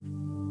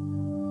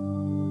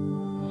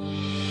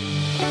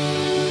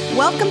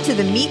Welcome to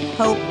the Meet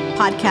Hope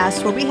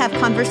podcast, where we have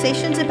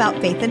conversations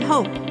about faith and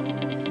hope.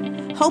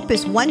 Hope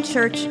is one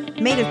church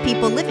made of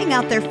people living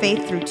out their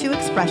faith through two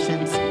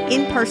expressions,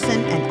 in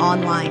person and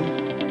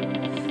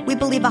online. We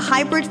believe a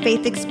hybrid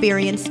faith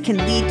experience can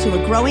lead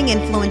to a growing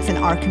influence in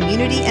our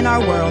community and our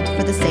world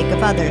for the sake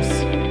of others.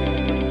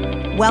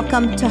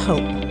 Welcome to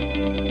Hope.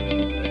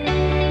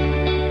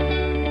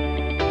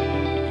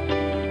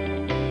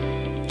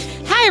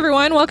 Hi,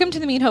 everyone. Welcome to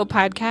the Meet Hope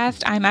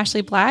podcast. I'm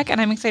Ashley Black,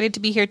 and I'm excited to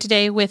be here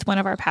today with one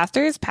of our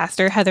pastors,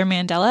 Pastor Heather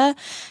Mandela.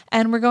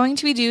 And we're going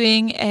to be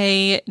doing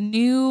a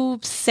new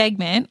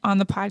segment on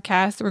the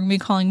podcast that we're going to be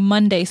calling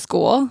Monday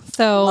School.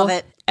 So Love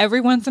it. Every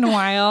once in a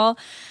while,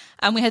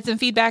 we had some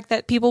feedback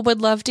that people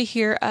would love to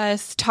hear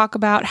us talk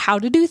about how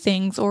to do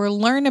things or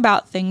learn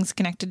about things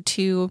connected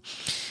to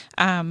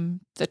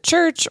the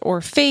church or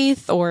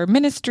faith or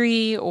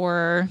ministry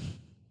or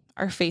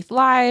our faith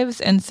lives.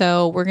 And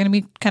so we're going to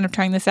be kind of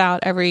trying this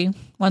out every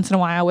once in a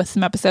while with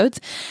some episodes.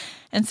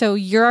 And so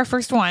you're our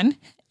first one.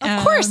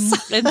 Of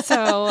course. and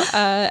so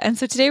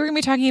today we're going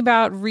to be talking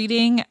about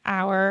reading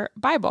our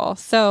Bible.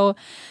 So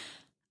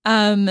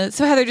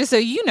Heather, just so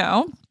you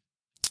know,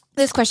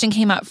 this question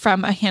came up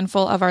from a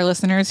handful of our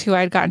listeners who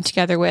I'd gotten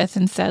together with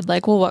and said,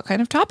 like, well, what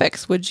kind of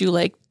topics would you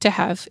like to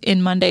have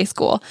in Monday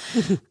School?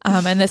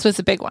 And this was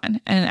a big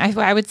one. And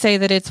I would say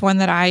that it's one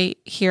that I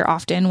hear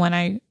often when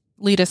I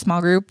lead a small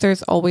group.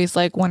 There's always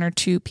like one or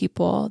two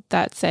people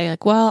that say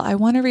like, well, I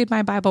want to read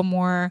my Bible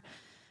more,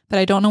 but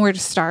I don't know where to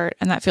start.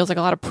 And that feels like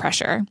a lot of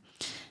pressure.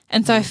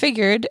 And so I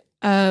figured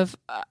of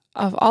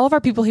all of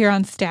our people here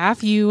on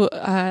staff, you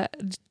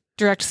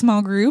direct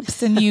small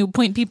groups and you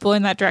point people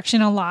in that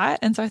direction a lot.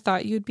 And so I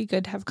thought you'd be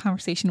good to have a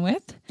conversation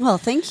with. Well,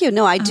 thank you.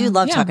 No, I do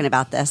love talking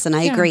about this. And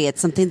I agree.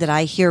 It's something that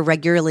I hear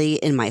regularly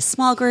in my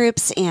small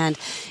groups. And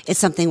it's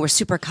something we're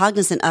super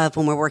cognizant of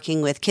when we're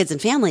working with kids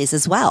and families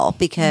as well,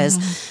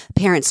 because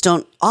parents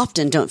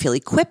often don't feel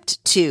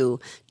equipped to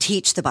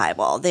teach the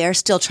Bible. They are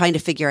still trying to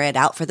figure it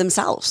out for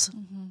themselves.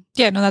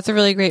 Yeah, no, that's a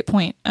really great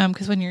point.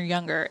 Because when you're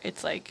younger,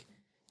 it's like,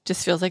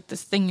 just feels like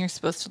this thing you're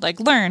supposed to like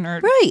learn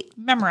or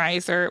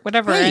memorize or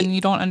whatever. And you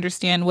don't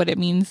understand what it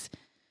means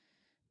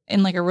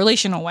in like a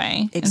relational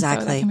way. Exactly.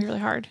 And so that can be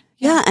really hard.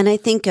 Yeah. And I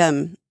think,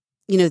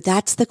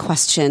 that's the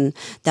question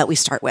that we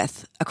start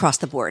with across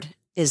the board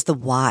is the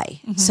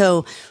why. Mm-hmm.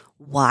 So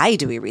why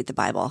do we read the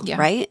Bible? Yeah.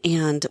 Right.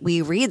 And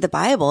we read the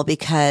Bible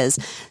because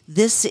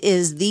this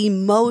is the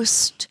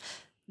most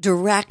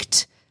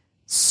direct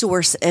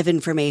source of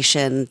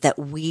information that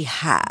we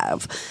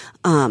have,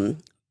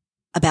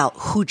 about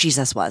who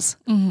Jesus was.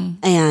 Mm-hmm.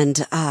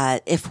 And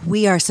if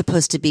we are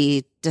supposed to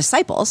be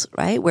disciples,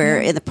 right,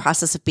 we're in the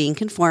process of being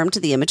conformed to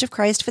the image of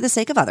Christ for the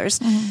sake of others,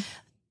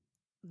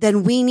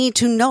 then we need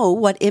to know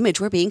what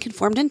image we're being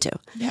conformed into.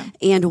 Yeah.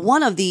 And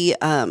one of the,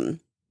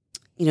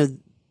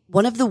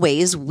 one of the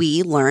ways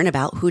we learn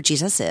about who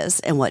Jesus is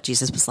and what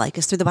Jesus was like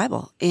is through the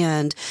Bible.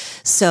 And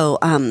so,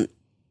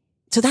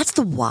 so that's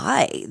the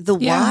why. The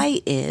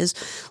why is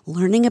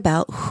learning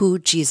about who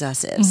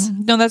Jesus is.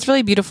 Mm-hmm. No, that's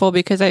really beautiful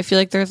because I feel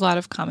like there's a lot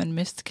of common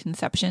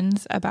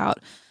misconceptions about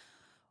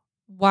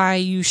why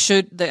you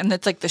should, and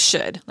it's like the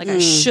should. Like I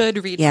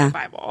should read my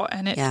Bible.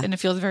 And it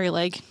feels very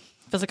like,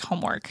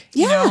 homework.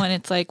 You know? And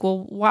it's like,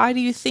 well, why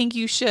do you think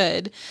you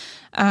should?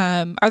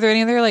 Are there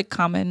any other like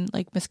common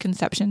like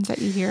misconceptions that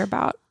you hear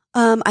about?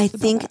 I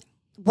think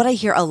what I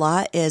hear a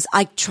lot is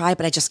I try,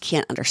 but I just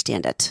can't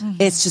understand it.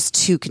 Mm-hmm. It's just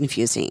too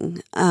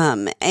confusing.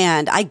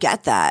 And I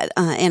get that.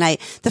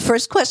 The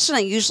first question I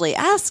usually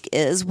ask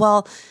is,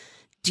 well,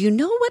 do you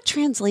know what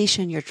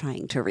translation you're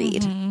trying to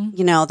read?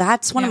 Mm-hmm.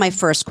 That's one of my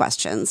first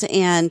questions.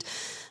 And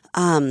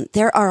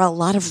there are a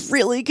lot of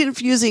really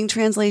confusing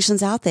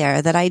translations out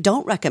there that I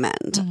don't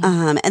recommend.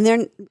 Mm-hmm. And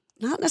they're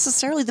not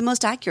necessarily the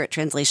most accurate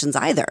translations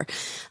either.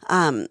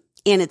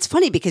 And it's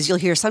funny because you'll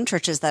hear some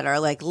churches that are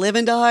like, live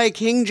and die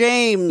King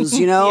James,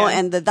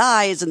 and the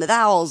thys and the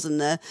thous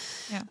and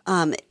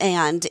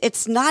and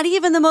it's not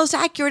even the most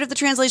accurate of the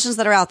translations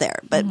that are out there.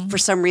 But for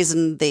some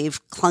reason,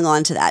 they've clung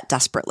on to that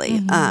desperately.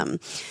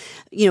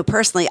 Mm-hmm.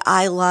 Personally,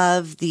 I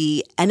love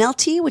the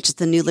NLT, which is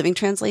the New Living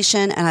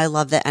Translation, and I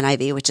love the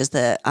NIV, which is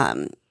the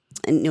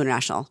New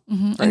International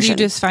version. And you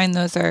just find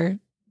those are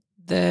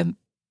the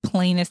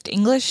plainest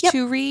English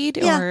to read?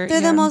 Yeah,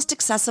 they're the most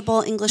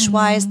accessible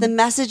English-wise. The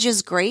Message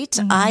is great.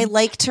 I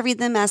like to read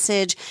the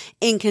Message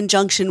in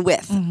conjunction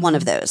with one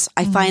of those.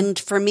 I find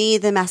for me,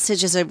 the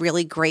Message is a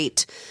really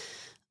great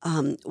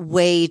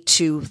way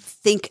to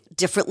think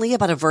differently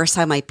about a verse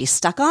I might be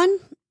stuck on.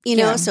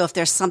 So if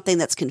there's something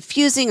that's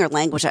confusing or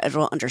language I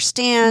don't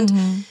understand,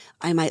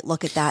 I might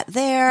look at that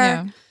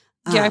there.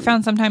 Yeah, I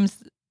found sometimes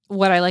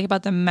what I like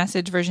about the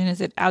Message version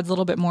is it adds a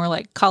little bit more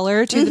like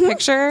color to the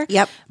picture.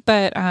 Yep.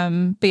 But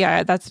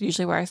yeah, that's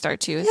usually where I start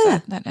too. Is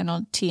that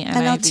NLT,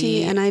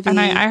 NIV. And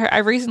I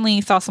recently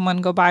saw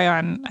someone go by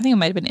on, I think it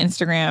might have been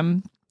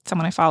Instagram,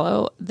 someone I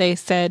follow. They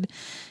said,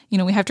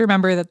 we have to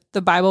remember that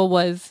the Bible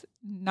was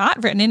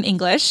not written in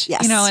English,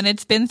 and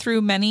it's been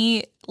through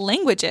many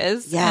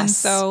languages. Yes. And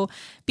so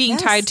being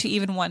tied to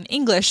even one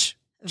English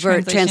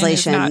translation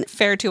is not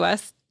fair to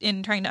us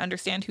in trying to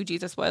understand who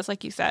Jesus was,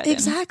 like you said.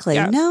 Exactly.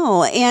 And,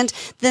 No. And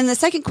then the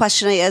second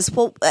question is,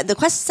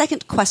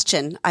 second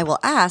question I will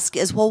ask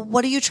is, well,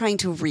 what are you trying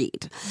to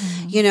read?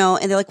 You know,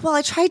 and they're like, well,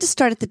 I tried to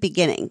start at the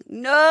beginning.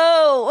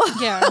 No.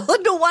 Yeah.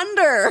 No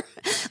wonder.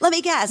 Let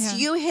me guess.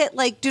 You hit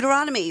like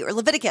Deuteronomy or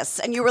Leviticus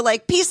and you were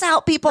like, peace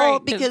out, people,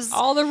 right, because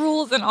all the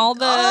rules and all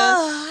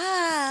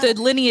the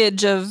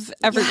lineage of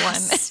everyone.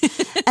 Yes.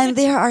 And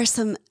there are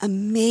some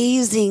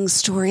amazing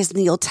stories in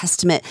the Old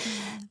Testament,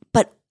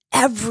 but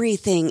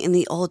everything in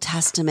the Old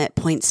Testament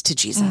points to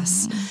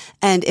Jesus.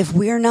 And if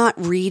we're not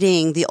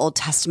reading the Old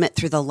Testament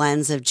through the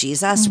lens of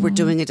Jesus, we're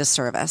doing a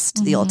disservice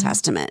to the Old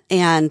Testament.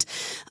 And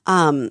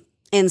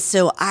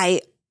so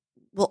I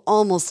will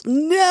almost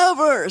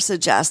never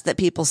suggest that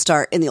people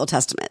start in the Old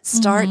Testament.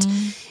 Start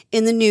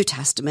in the New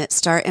Testament.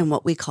 Start in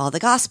what we call the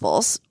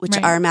Gospels, which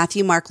are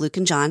Matthew, Mark, Luke,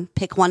 and John.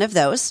 Pick one of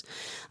those.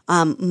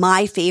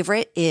 My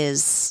favorite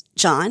is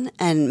John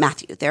and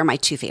Matthew. They're my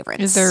two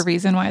favorites. Is there a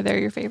reason why they're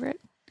your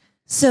favorite?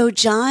 So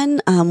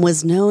John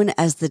was known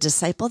as the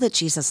disciple that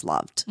Jesus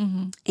loved.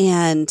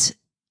 And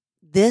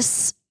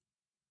this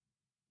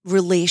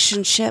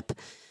relationship,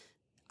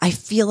 I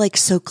feel like,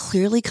 so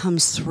clearly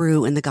comes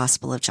through in the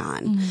Gospel of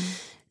John.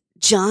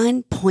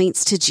 John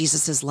points to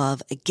Jesus's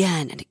love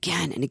again and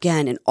again and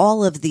again in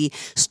all of the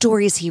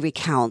stories he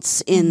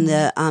recounts, in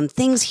the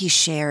things he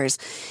shares,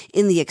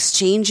 in the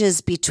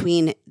exchanges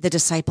between the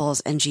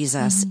disciples and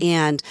Jesus.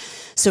 And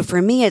so for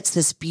me, it's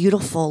this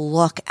beautiful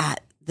look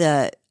at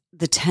the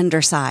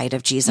tender side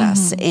of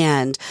Jesus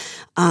and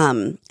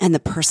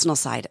the personal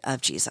side of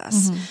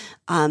Jesus.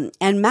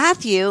 And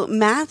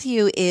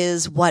Matthew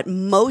is what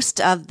most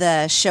of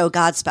the show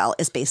Godspell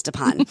is based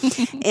upon.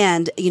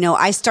 And, you know,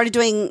 I started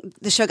doing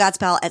the show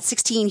Godspell at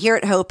 16 here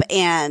at Hope,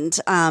 and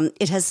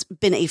it has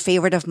been a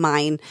favorite of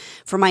mine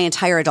for my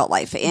entire adult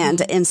life.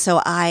 And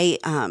so I,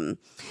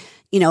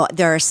 you know,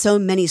 there are so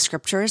many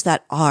scriptures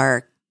that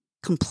are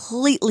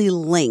completely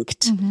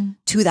linked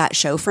to that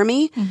show for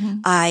me.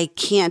 I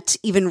can't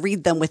even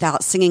read them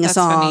without singing a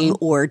song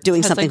or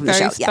doing something from the show.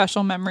 Very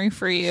special memory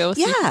for you. So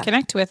you can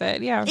connect with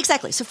it. Yeah,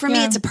 exactly. So for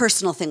me, it's a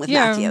personal thing with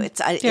Matthew.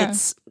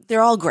 It's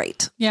they're all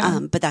great.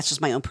 But that's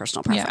just my own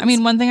personal preference. Yeah, I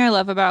mean, one thing I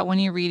love about when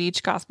you read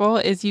each gospel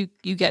is you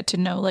get to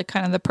know like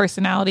kind of the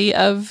personality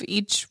of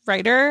each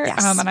writer.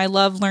 And I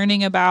love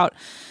learning about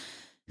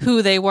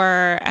who they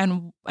were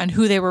and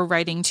who they were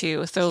writing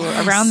to. So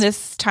around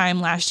this time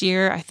last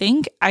year, I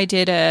think I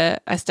did a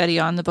study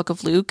on the book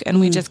of Luke, and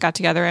we just got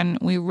together and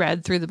we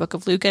read through the book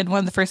of Luke. And one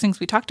of the first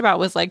things we talked about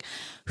was like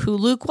who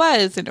Luke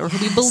was, or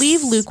who we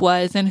believe Luke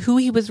was, and who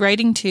he was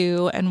writing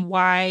to, and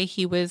why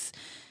he was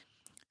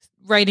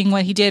writing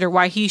what he did, or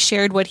why he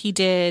shared what he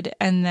did.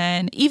 And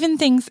then even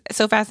things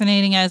so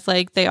fascinating as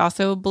like they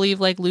also believe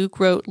like Luke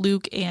wrote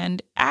Luke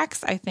and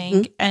Acts, I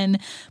think.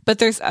 But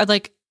there's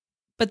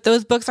but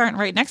those books aren't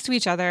right next to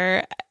each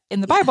other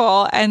in the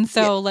Bible. And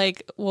so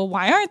like, well,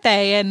 why aren't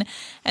they? And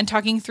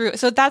talking through.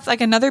 So that's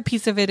like another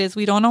piece of it is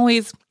we don't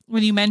always,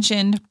 when you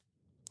mentioned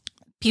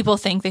people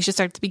think they should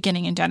start at the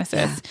beginning in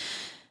Genesis.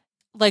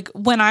 Like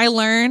when I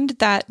learned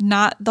that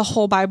not the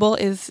whole Bible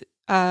is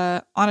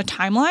on a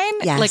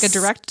timeline, like a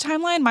direct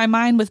timeline, my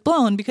mind was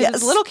blown because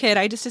as a little kid,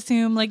 I just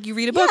assumed like you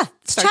read a book,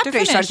 start to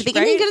finish, start at the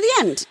beginning, go to the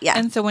end. Yeah.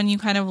 And so when you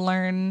kind of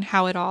learn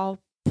how it all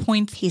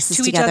points pieces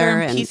to together each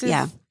other and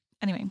pieces.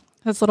 Anyway.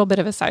 That's a little bit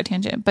of a side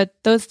tangent, but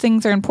those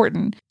things are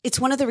important. It's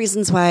one of the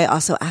reasons why I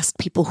also ask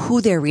people who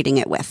they're reading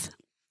it with,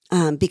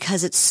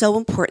 because it's so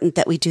important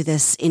that we do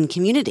this in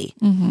community,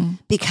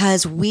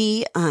 because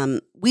we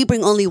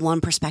bring only one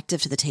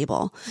perspective to the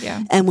table.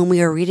 And when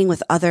we are reading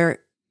with other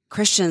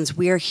Christians,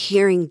 we are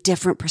hearing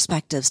different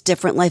perspectives,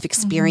 different life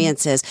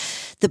experiences.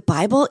 The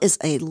Bible is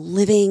a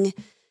living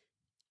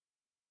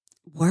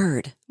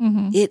word.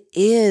 It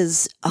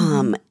is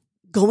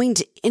going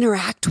to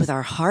interact with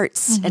our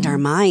hearts and our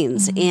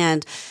minds.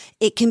 And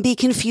it can be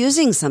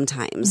confusing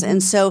sometimes.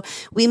 And so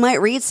we might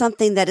read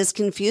something that is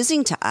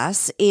confusing to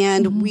us,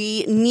 and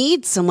we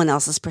need someone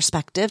else's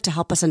perspective to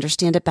help us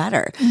understand it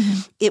better.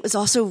 It was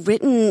also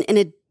written in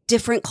a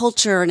different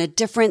culture and a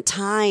different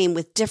time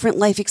with different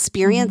life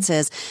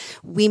experiences.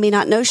 We may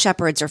not know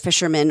shepherds or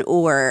fishermen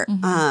or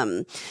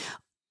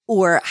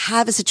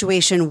have a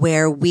situation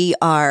where we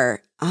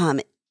are,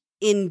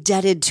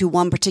 indebted to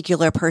one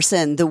particular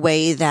person the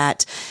way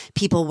that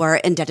people were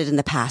indebted in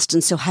the past.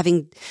 And so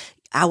having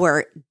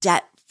our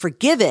debt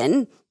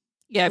forgiven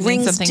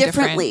rings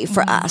differently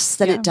for us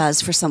than it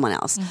does for someone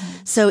else.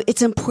 So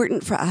it's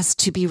important for us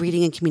to be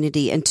reading in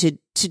community and to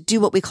do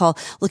what we call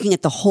looking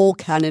at the whole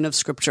canon of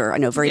scripture. I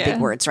know, very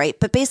big words, right?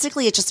 But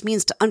basically it just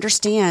means to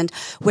understand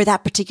where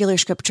that particular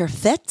scripture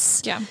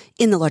fits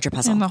in the larger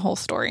puzzle. In the whole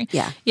story.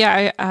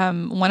 Yeah.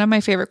 One of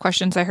my favorite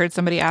questions I heard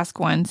somebody ask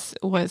once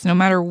was, no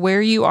matter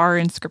where you are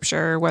in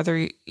scripture,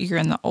 whether you're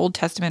in the Old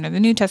Testament or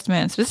the New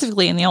Testament,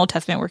 specifically in the Old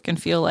Testament where it can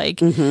feel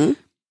like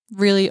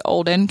really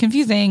old and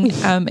confusing,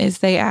 is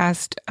they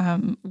asked,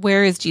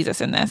 where is Jesus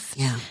in this?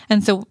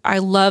 And so I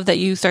love that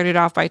you started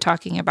off by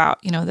talking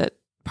about, you know, that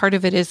part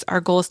of it is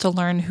our goal is to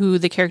learn who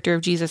the character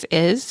of Jesus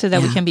is so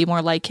that we can be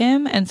more like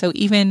him. And so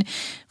even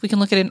we can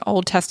look at an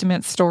Old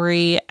Testament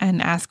story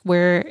and ask,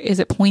 where is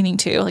it pointing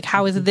to? Like,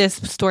 how is this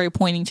story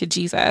pointing to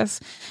Jesus?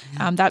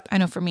 That, I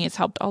know for me, it's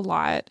helped a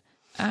lot.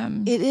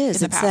 It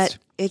is.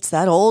 It's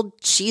that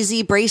old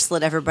cheesy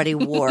bracelet everybody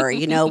wore.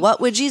 What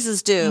would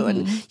Jesus do?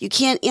 And you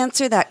can't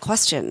answer that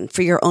question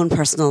for your own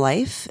personal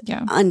life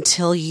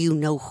until you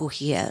know who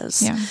he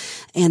is. Yeah.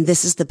 And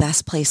this is the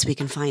best place we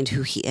can find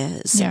who he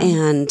is. Yeah.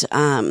 And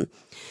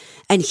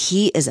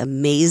he is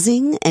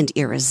amazing and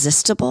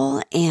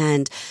irresistible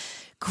and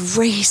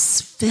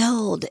grace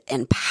filled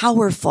and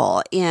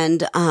powerful.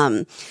 And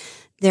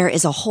there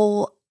is a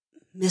whole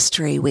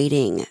mystery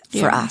waiting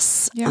for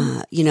us,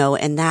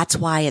 and that's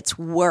why it's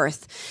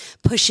worth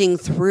pushing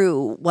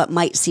through what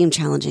might seem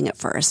challenging at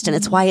first. And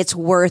it's why it's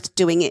worth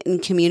doing it in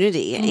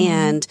community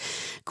and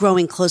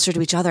growing closer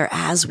to each other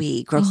as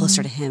we grow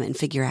closer to him and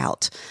figure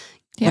out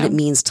what it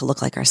means to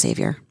look like our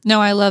Savior. No,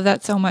 I love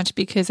that so much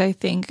because I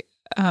think,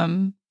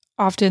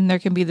 often there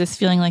can be this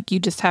feeling like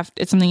it's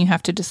something you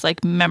have to just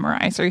like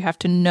memorize or you have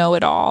to know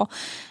it all.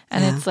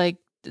 And it's like,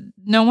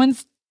 no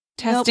one's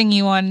testing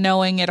you on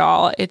knowing it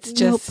all. It's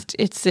just,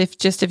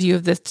 if you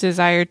have this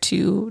desire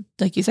to,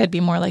 like you said,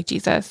 be more like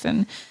Jesus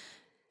and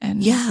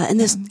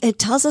it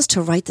tells us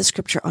to write the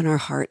scripture on our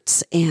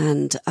hearts.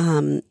 And,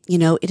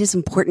 it is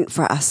important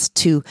for us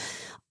to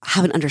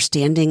have an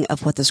understanding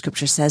of what the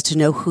scripture says, to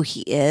know who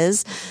he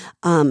is.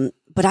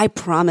 But I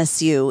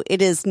promise you,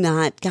 God is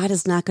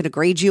not going to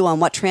grade you on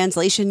what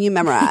translation you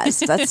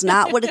memorize. That's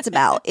not what it's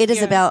about. It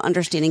is about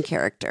understanding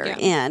character.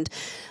 Yeah.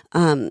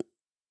 And,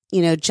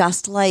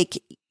 just like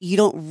you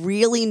don't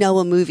really know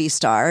a movie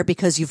star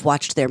because you've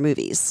watched their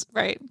movies.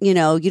 Right. You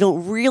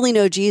don't really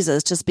know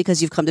Jesus just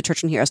because you've come to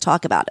church and hear us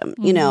talk about him.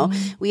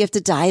 We have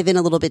to dive in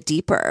a little bit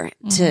deeper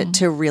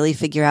to really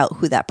figure out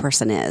who that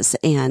person is.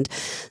 And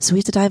so we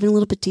have to dive in a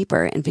little bit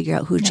deeper and figure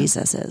out who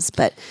Jesus is.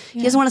 But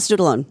he doesn't want us to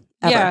do it alone.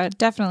 Ever. Yeah,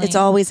 definitely. It's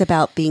always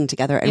about being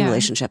together in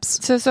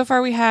relationships. So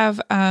far we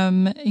have,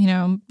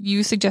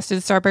 you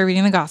suggested start by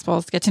reading the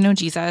Gospels, get to know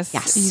Jesus.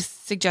 Yes. You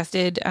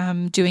suggested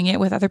doing it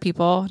with other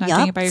people, not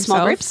doing it by yourself.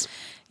 Small groups.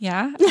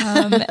 Yeah.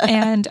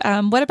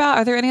 What about,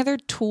 are there any other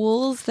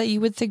tools that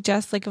you would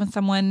suggest, like when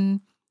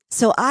someone...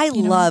 So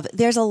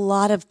there's a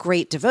lot of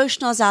great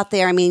devotionals out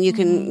there. I mean, you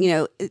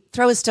can,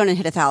 throw a stone and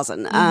hit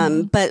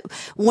 1,000. But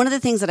one of the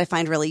things that I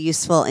find really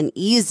useful and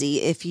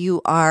easy, if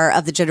you are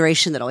of the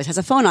generation that always has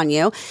a phone on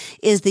you,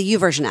 is the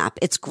YouVersion app.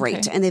 It's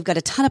great. Okay. And they've got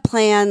a ton of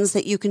plans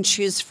that you can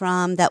choose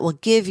from that will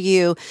give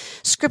you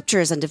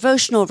scriptures and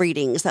devotional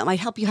readings that might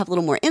help you have a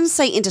little more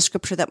insight into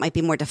scripture that might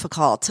be more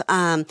difficult.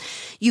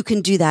 You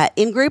can do that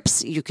in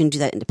groups. You can do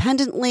that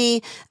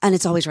independently. And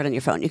it's always right on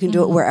your phone. You can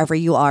do it wherever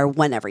you are,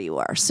 whenever you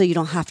are. So you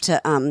don't have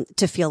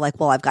to feel like,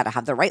 well, I've got to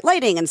have the right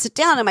lighting and sit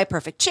down in my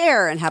perfect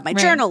chair and have my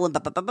journal and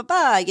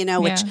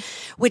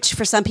which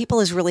for some people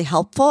is really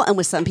helpful. And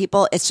with some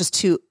people, it's just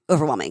too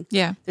overwhelming.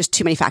 Yeah. There's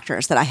too many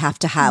factors that I have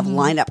to have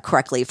line up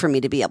correctly for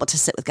me to be able to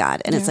sit with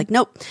God. And it's like,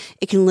 nope,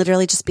 it can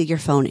literally just be your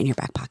phone in your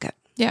back pocket.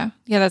 Yeah.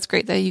 Yeah. That's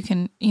great that you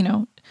can,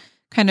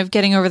 kind of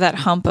getting over that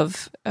hump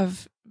of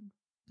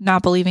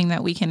not believing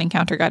that we can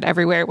encounter God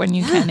everywhere when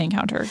you can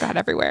encounter God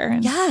everywhere.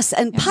 And,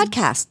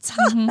 podcasts.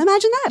 Imagine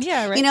that.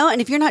 Yeah, right.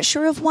 And if you're not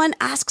sure of one,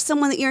 ask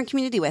someone that you're in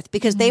community with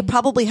because they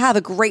probably have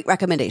a great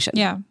recommendation.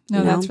 Yeah.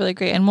 No, that's really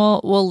great. And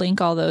we'll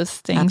link all those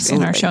things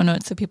in our show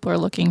notes so people are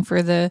looking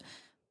for the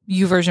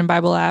YouVersion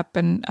Bible app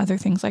and other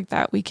things like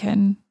that. We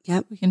can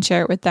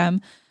share it with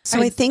them.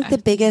 So I think the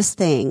biggest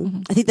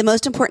thing, I think the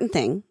most important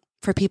thing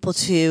for people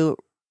to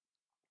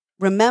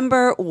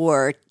remember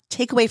or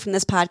take away from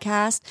this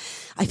podcast,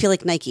 I feel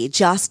like Nike,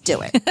 just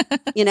do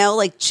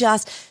it.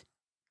 Just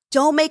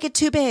don't make it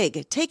too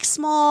big. Take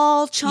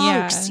small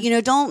chunks,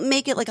 don't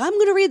make it like, I'm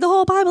going to read the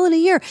whole Bible in a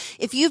year.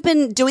 If you've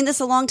been doing this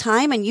a long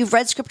time and you've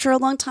read scripture a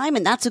long time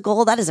and that's a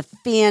goal, that is a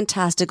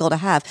fantastic goal to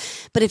have.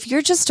 But if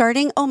you're just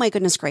starting, oh my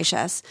goodness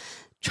gracious,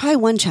 try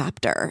one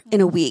chapter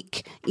in a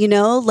week,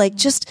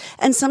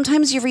 and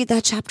sometimes you read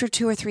that chapter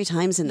 2 or 3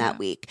 times in that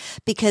week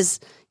because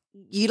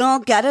you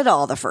don't get it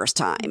all the first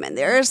time. And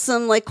there are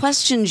some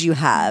questions you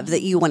have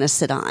that you want to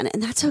sit on,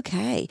 and that's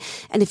okay.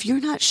 And if you're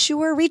not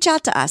sure, reach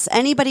out to us.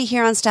 Anybody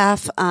here on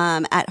staff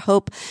at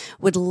Hope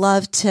would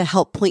love to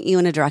help point you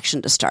in a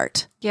direction to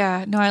start.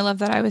 Yeah, no, I love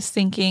that. I was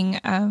thinking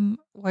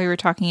while you were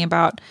talking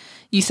about,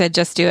 you said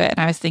just do it. And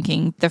I was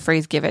thinking the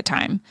phrase give it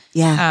time.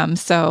 Yeah.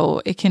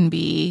 So it can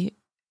be,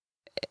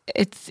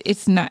 it's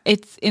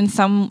in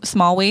some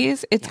small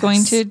ways, it's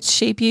going to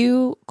shape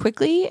you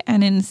quickly.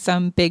 And in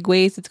some big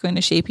ways, it's going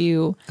to shape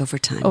you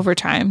over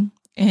time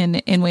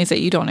in ways that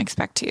you don't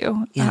expect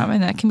to. Yeah.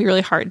 And that can be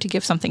really hard to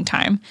give something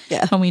time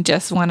when we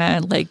just want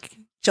to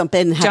jump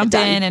in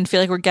and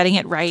feel like we're getting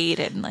it right.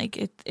 And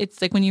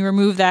it's like when you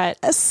remove that,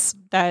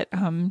 I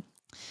don't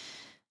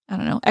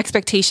know,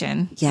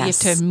 expectation, you have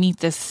to meet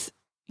this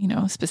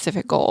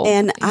specific goal.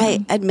 And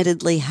I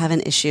admittedly have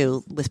an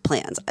issue with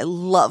plans. I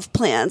love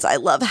plans. I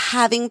love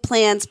having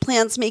plans.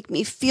 Plans make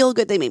me feel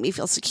good. They make me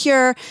feel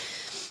secure.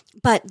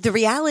 But the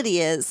reality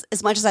is,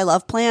 as much as I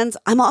love plans,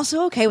 I'm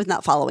also okay with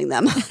not following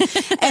them.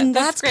 And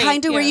that's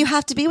kind of where you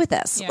have to be with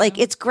this. Like,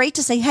 it's great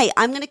to say, hey,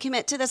 I'm going to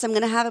commit to this. I'm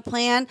going to have a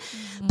plan.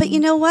 But you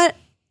know what?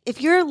 If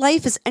your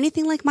life is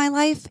anything like my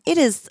life, it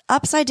is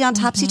upside down,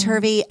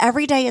 topsy-turvy.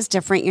 Every day is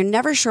different. You're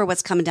never sure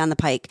what's coming down the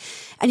pike.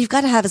 And you've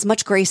got to have as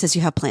much grace as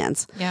you have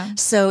plans. Yeah.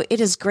 So it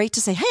is great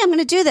to say, hey, I'm going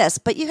to do this.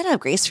 But you got to have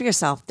grace for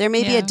yourself. There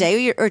may be a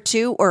day or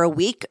two or a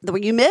week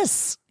where you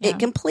miss it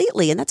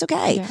completely. And that's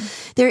okay.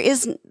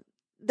 Yeah.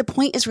 The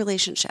point is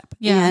relationship.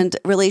 Yeah. And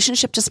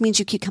relationship just means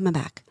you keep coming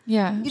back.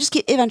 Yeah. You just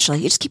keep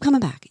coming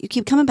back. You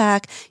keep coming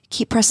back. You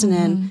keep pressing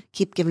in.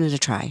 Keep giving it a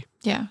try.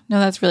 Yeah. No,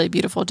 that's really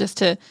beautiful. Just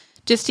to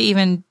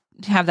even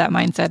have that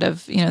mindset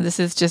of, this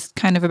is just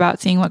kind of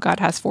about seeing what God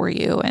has for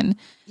you. And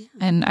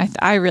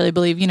I really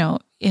believe,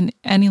 in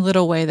any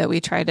little way that we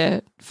try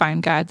to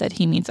find God, that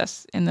he meets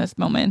us in those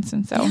moments.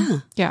 And so,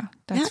 that's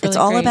really it's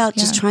all great. about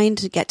just trying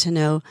to get to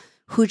know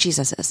who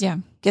Jesus is. Yeah.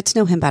 Get to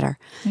know him better.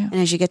 Yeah.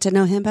 And as you get to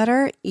know him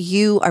better,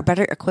 you are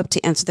better equipped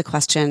to answer the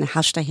question,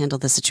 how should I handle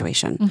this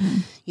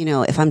situation?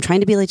 If I'm trying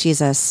to be like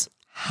Jesus,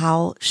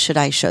 how should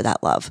I show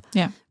that love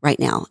right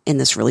now in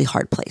this really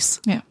hard place?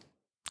 Yeah.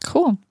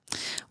 Cool.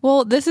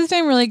 Well, this has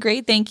been really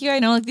great. Thank you. I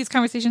know these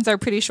conversations are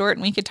pretty short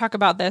and we could talk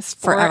about this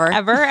forever.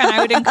 And I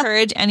would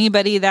encourage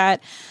anybody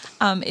that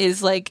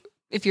is like,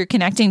 if you're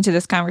connecting to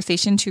this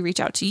conversation, to reach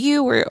out to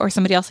you or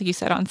somebody else, like you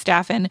said, on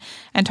staff and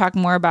talk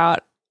more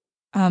about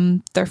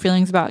their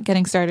feelings about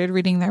getting started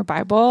reading their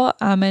Bible.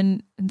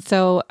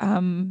 So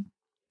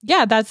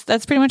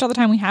that's pretty much all the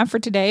time we have for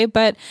today.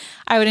 But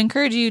I would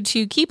encourage you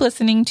to keep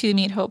listening to the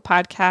Meet Hope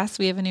podcast.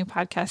 We have a new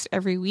podcast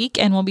every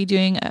week, and we'll be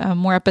doing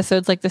more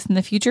episodes like this in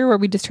the future, where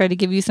we just try to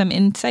give you some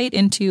insight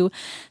into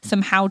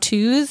some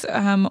how-tos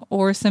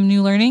or some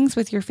new learnings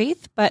with your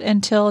faith. But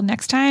until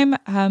next time,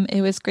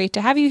 it was great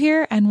to have you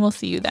here, and we'll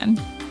see you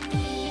then.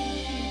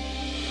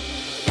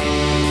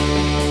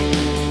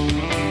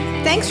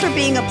 Thanks for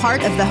being a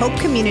part of the Hope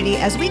community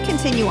as we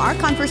continue our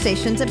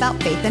conversations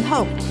about faith and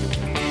hope.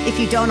 If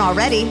you don't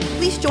already,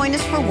 please join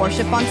us for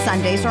worship on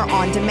Sundays or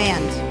on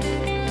demand.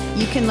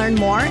 You can learn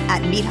more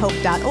at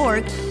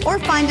meethope.org or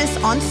find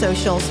us on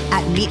socials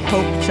at Meet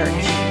Hope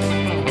Church.